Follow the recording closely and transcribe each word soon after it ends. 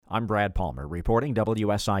I'm Brad Palmer reporting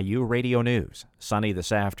WSIU Radio News. Sunny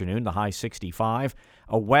this afternoon, the high 65.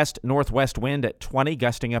 A west-northwest wind at 20,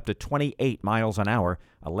 gusting up to 28 miles an hour.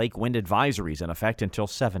 A lake wind advisory is in effect until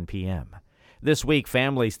 7 p.m. This week,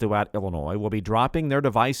 families throughout Illinois will be dropping their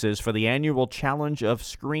devices for the annual Challenge of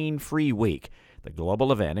Screen-Free Week. The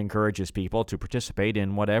global event encourages people to participate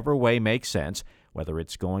in whatever way makes sense, whether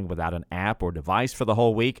it's going without an app or device for the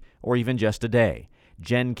whole week or even just a day.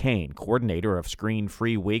 Jen Kane, coordinator of Screen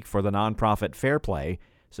Free Week for the nonprofit Fair Play,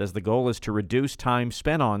 says the goal is to reduce time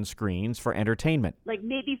spent on screens for entertainment. Like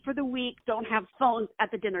maybe for the week, don't have phones at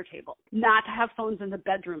the dinner table, not to have phones in the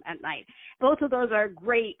bedroom at night. Both of those are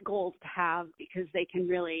great goals to have because they can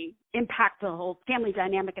really impact the whole family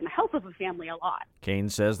dynamic and the health of a family a lot. Kane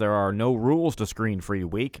says there are no rules to Screen Free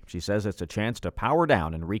Week. She says it's a chance to power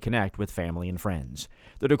down and reconnect with family and friends.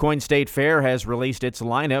 The DuQuoin State Fair has released its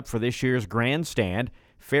lineup for this year's grandstand.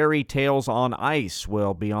 Fairy Tales on Ice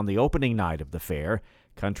will be on the opening night of the fair.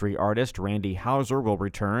 Country artist Randy Houser will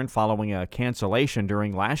return following a cancellation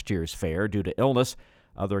during last year's fair due to illness.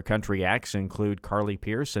 Other country acts include Carly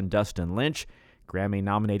Pearce and Dustin Lynch.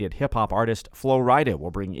 Grammy-nominated hip-hop artist Flo Rida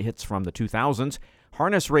will bring hits from the 2000s.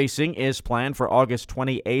 Harness racing is planned for August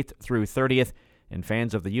 28th through 30th, and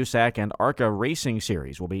fans of the USAC and ARCA Racing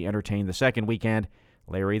Series will be entertained the second weekend.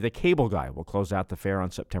 Larry the Cable Guy will close out the fair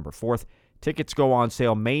on September 4th. Tickets go on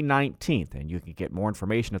sale May 19th, and you can get more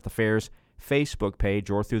information at the fair's Facebook page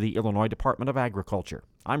or through the Illinois Department of Agriculture.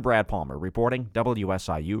 I'm Brad Palmer reporting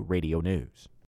WSIU Radio News.